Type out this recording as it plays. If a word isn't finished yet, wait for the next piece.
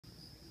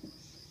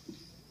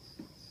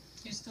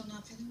still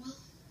not feeling well?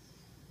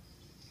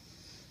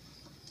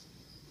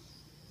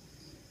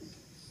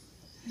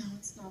 No,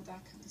 it's not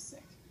that kind of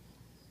sick.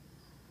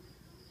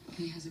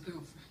 He has a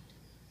girlfriend.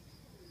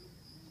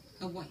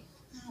 A wife.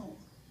 No.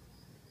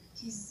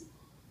 He's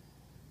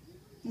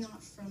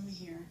not from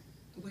here.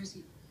 Where's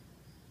he?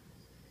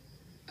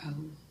 Oh,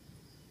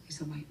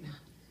 he's a white man.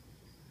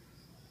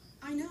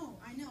 I know.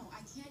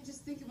 I can't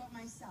just think about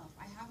myself.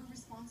 I have a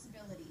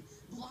responsibility.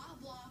 Blah,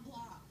 blah,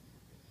 blah.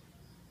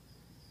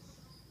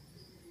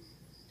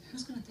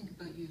 Who's gonna think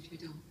about you if you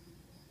don't?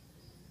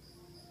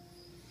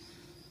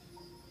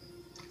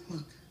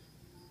 Look,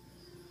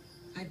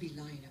 I'd be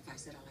lying if I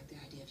said I like the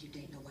idea of you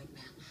dating a white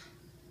man.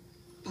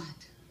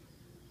 But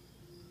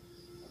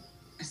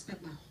I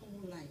spent my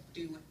whole life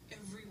doing what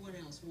everyone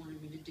else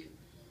wanted me to do.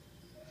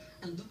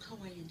 And look how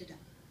I ended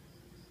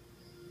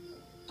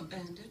up.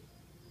 Abandoned.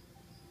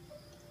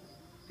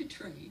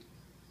 Betrayed.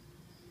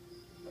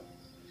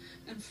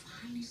 And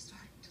finally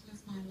starting to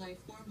live my life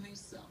for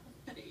myself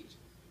at age.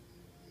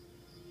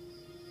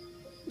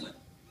 Well,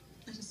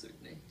 at a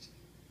certain age.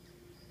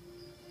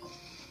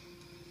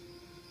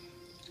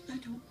 I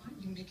don't want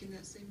you making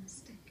that same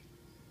mistake.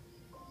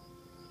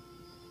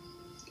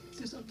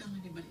 Just don't tell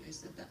anybody I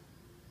said that.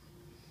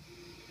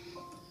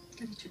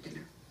 Go eat your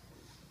dinner.